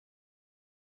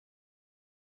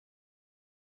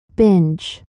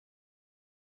Binge.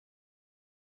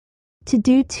 To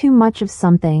do too much of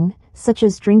something, such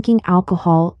as drinking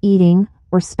alcohol, eating,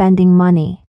 or spending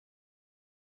money.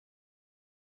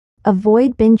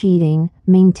 Avoid binge eating,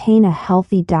 maintain a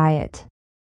healthy diet.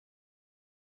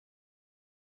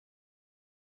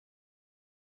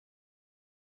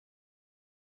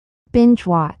 Binge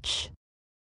watch.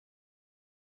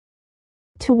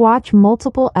 To watch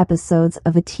multiple episodes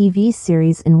of a TV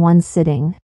series in one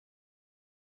sitting.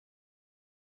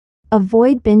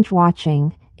 Avoid binge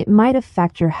watching, it might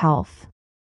affect your health.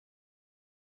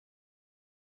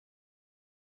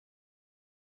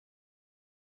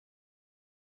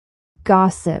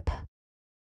 Gossip.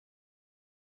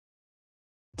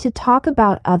 To talk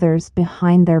about others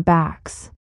behind their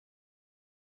backs.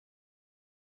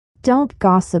 Don't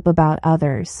gossip about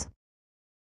others.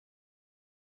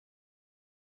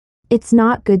 It's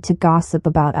not good to gossip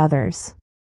about others.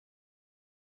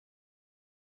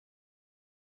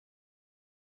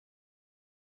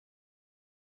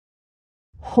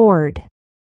 Hoard.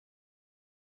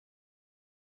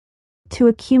 To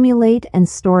accumulate and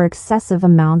store excessive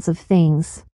amounts of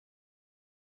things.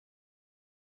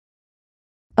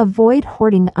 Avoid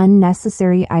hoarding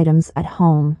unnecessary items at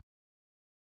home.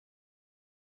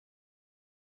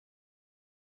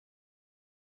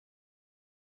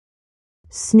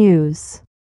 Snooze.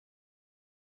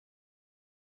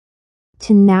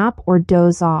 To nap or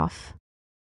doze off.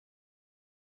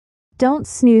 Don't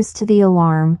snooze to the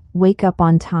alarm, wake up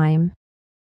on time.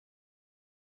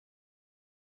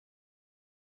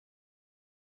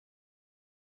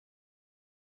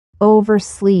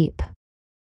 Oversleep.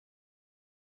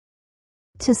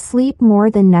 To sleep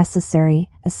more than necessary,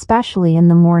 especially in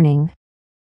the morning.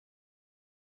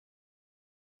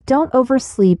 Don't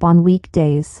oversleep on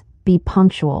weekdays, be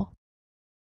punctual.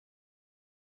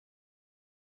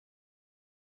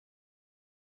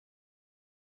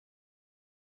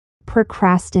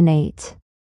 Procrastinate.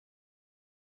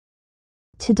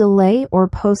 To delay or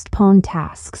postpone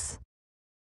tasks.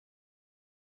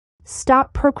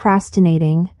 Stop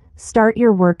procrastinating, start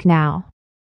your work now.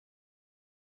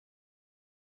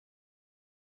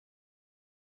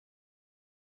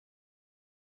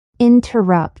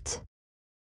 Interrupt.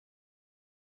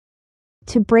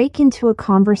 To break into a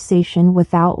conversation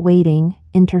without waiting,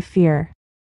 interfere.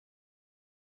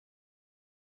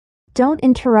 Don't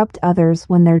interrupt others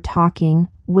when they're talking,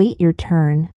 wait your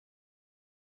turn.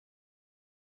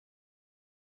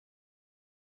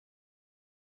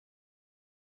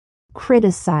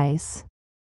 Criticize.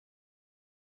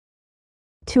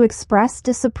 To express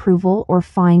disapproval or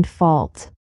find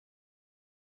fault.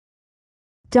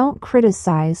 Don't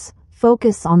criticize,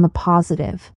 focus on the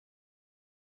positive.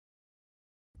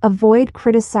 Avoid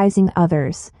criticizing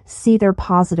others, see their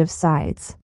positive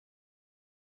sides.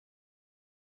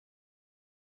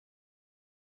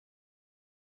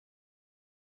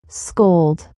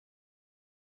 Scold.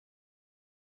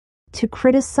 To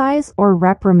criticize or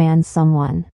reprimand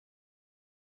someone.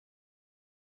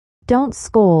 Don't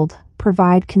scold,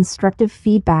 provide constructive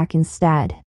feedback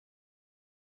instead.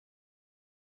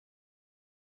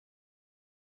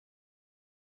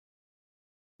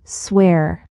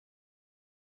 Swear.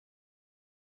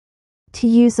 To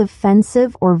use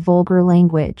offensive or vulgar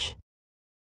language.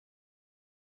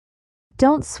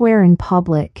 Don't swear in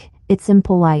public, it's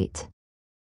impolite.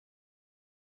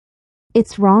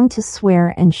 It's wrong to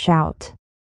swear and shout.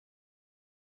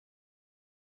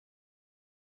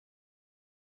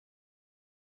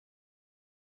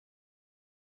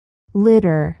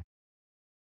 Litter.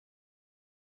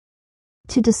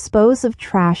 To dispose of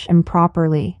trash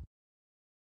improperly.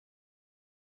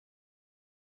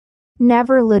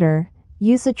 Never litter,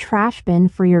 use a trash bin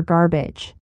for your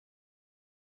garbage.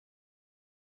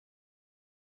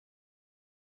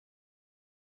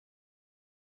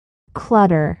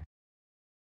 Clutter.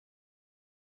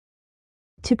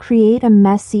 To create a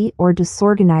messy or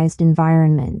disorganized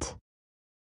environment.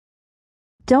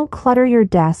 Don't clutter your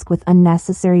desk with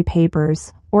unnecessary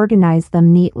papers, organize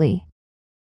them neatly.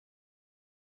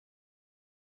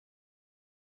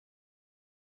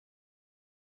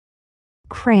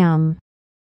 Cram.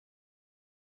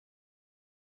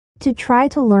 To try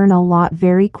to learn a lot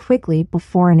very quickly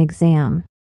before an exam.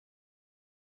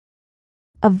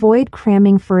 Avoid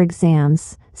cramming for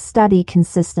exams, study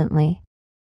consistently.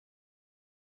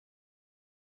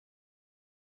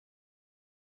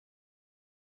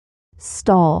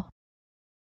 Stall.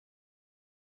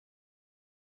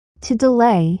 To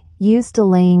delay, use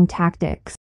delaying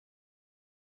tactics.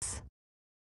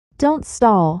 Don't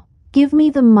stall, give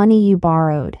me the money you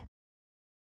borrowed.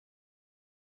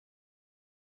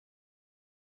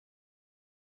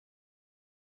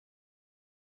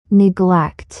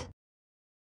 Neglect.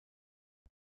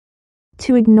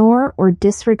 To ignore or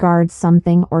disregard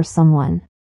something or someone.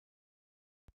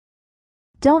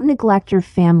 Don't neglect your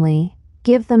family,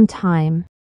 give them time.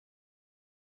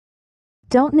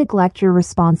 Don't neglect your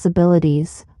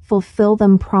responsibilities, fulfill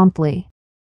them promptly.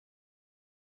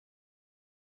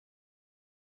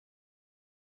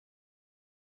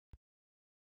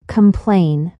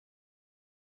 Complain.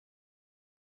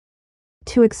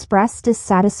 To express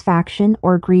dissatisfaction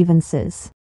or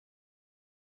grievances.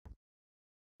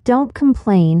 Don't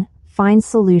complain, find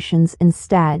solutions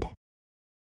instead.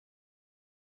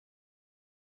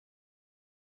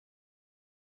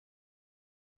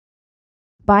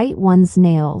 Bite one's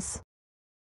nails.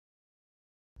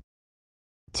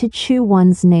 To chew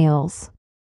one's nails.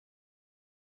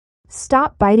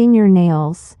 Stop biting your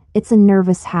nails, it's a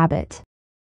nervous habit.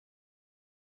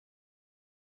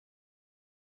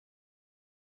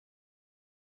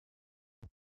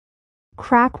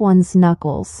 Crack one's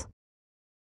knuckles.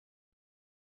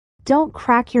 Don't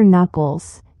crack your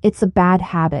knuckles, it's a bad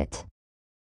habit.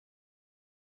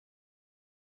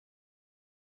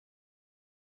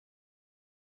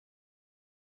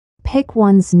 Pick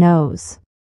one's nose.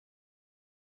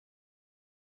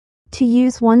 To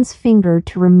use one's finger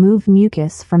to remove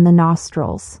mucus from the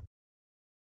nostrils.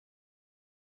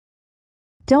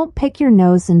 Don't pick your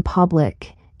nose in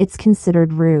public, it's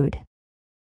considered rude.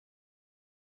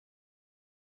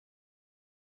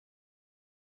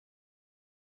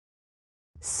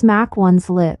 Smack one's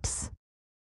lips.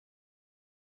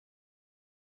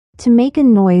 To make a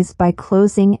noise by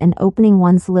closing and opening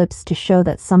one's lips to show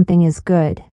that something is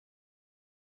good.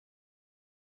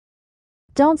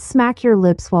 Don't smack your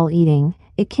lips while eating,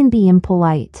 it can be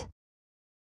impolite.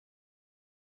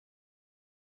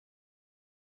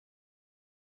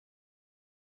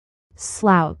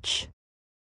 Slouch.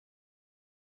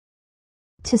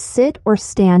 To sit or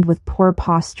stand with poor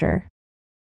posture.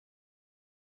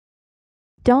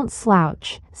 Don't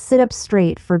slouch, sit up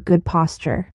straight for good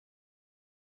posture.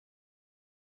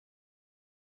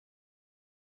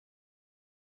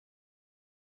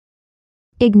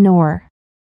 Ignore.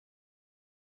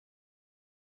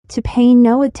 To pay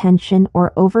no attention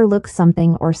or overlook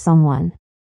something or someone.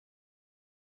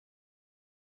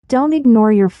 Don't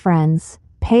ignore your friends,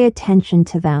 pay attention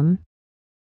to them.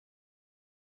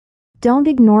 Don't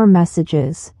ignore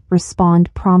messages,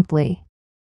 respond promptly.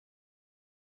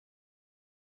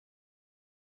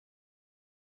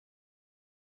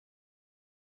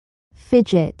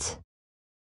 Fidget.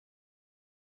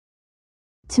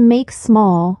 To make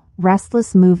small,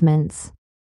 restless movements.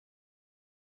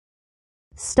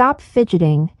 Stop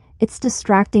fidgeting, it's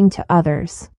distracting to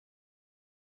others.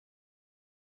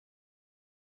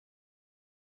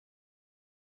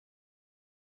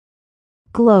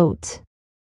 Gloat.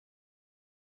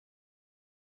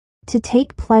 To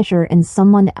take pleasure in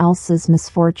someone else's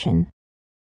misfortune.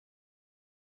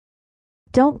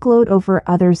 Don't gloat over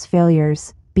others'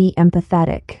 failures, be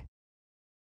empathetic.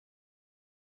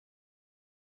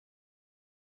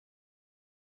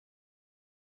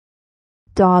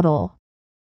 Dawdle.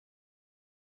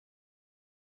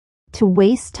 To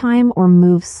waste time or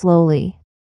move slowly.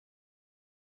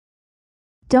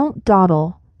 Don't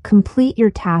dawdle, complete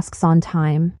your tasks on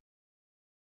time.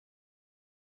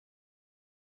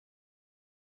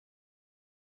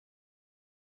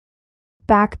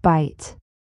 Backbite.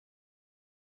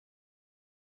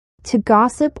 To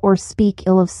gossip or speak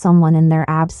ill of someone in their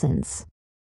absence.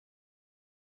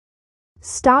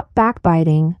 Stop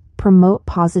backbiting, promote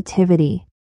positivity.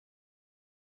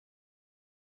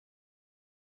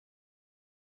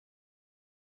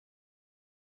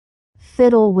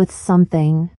 Fiddle with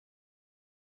something.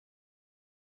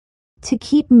 To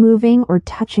keep moving or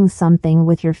touching something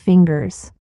with your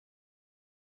fingers.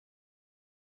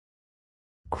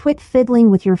 Quit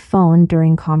fiddling with your phone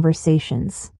during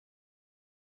conversations.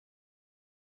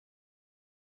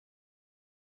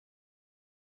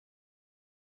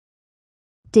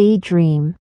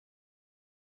 Daydream.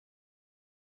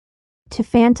 To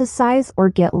fantasize or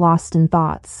get lost in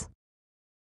thoughts.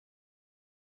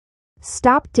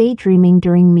 Stop daydreaming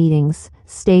during meetings,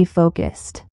 stay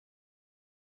focused.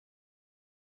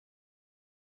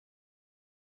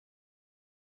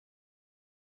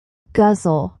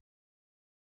 Guzzle.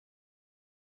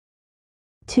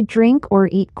 To drink or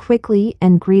eat quickly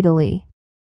and greedily.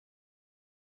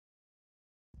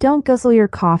 Don't guzzle your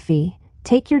coffee,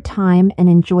 take your time and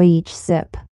enjoy each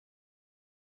sip.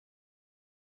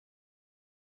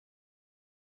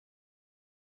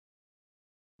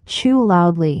 Chew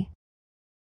loudly.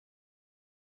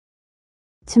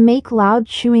 To make loud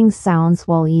chewing sounds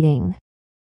while eating.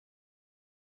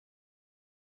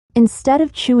 Instead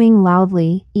of chewing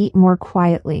loudly, eat more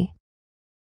quietly.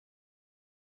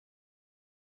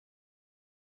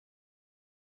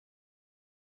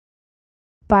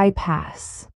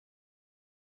 Bypass.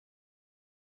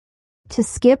 To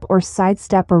skip or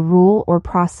sidestep a rule or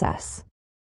process.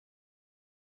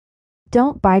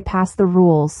 Don't bypass the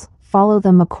rules, follow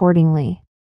them accordingly.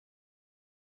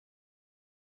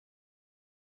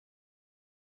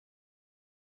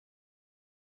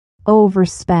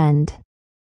 Overspend.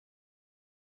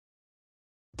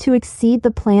 To exceed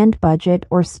the planned budget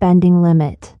or spending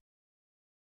limit.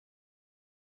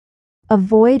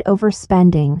 Avoid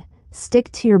overspending,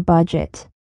 stick to your budget.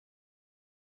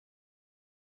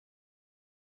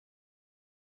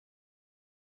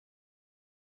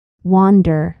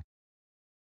 Wander.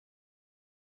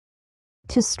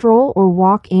 To stroll or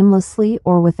walk aimlessly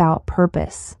or without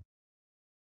purpose.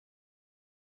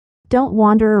 Don't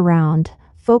wander around,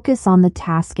 focus on the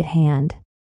task at hand.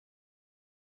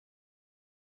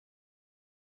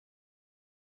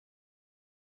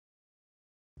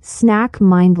 Snack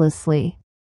mindlessly.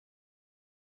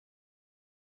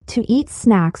 To eat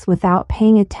snacks without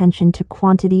paying attention to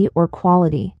quantity or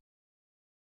quality.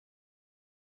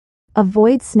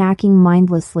 Avoid snacking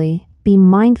mindlessly, be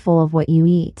mindful of what you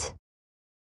eat.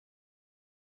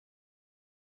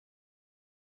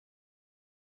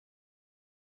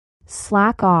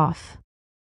 Slack off.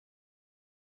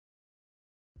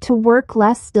 To work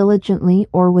less diligently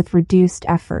or with reduced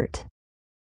effort.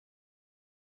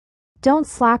 Don't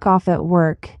slack off at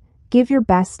work, give your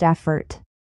best effort.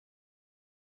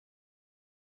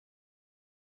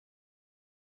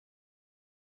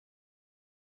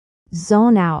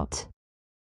 Zone out.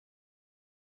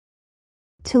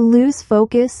 To lose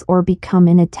focus or become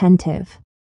inattentive.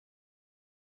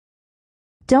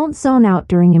 Don't zone out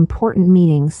during important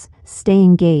meetings, stay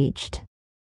engaged.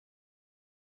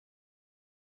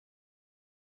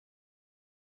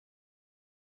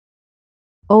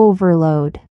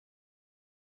 Overload.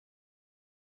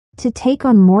 To take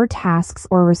on more tasks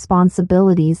or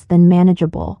responsibilities than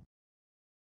manageable.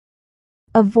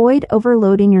 Avoid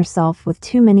overloading yourself with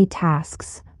too many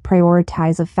tasks,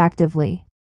 prioritize effectively.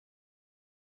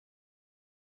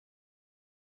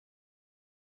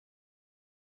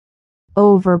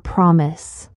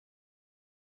 Overpromise.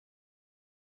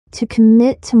 To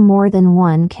commit to more than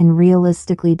one can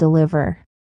realistically deliver.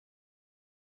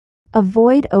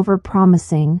 Avoid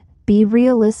overpromising, be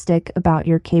realistic about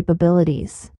your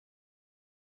capabilities.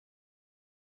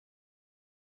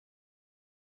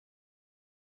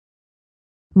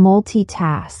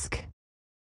 Multitask.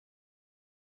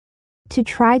 To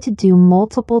try to do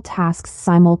multiple tasks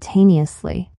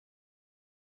simultaneously.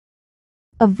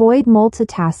 Avoid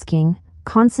multitasking,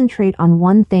 concentrate on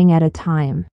one thing at a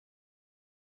time.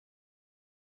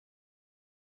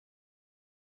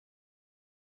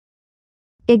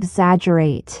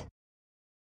 Exaggerate.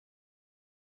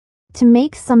 To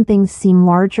make something seem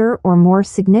larger or more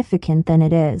significant than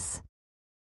it is.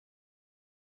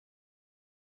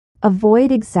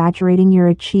 Avoid exaggerating your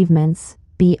achievements,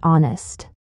 be honest.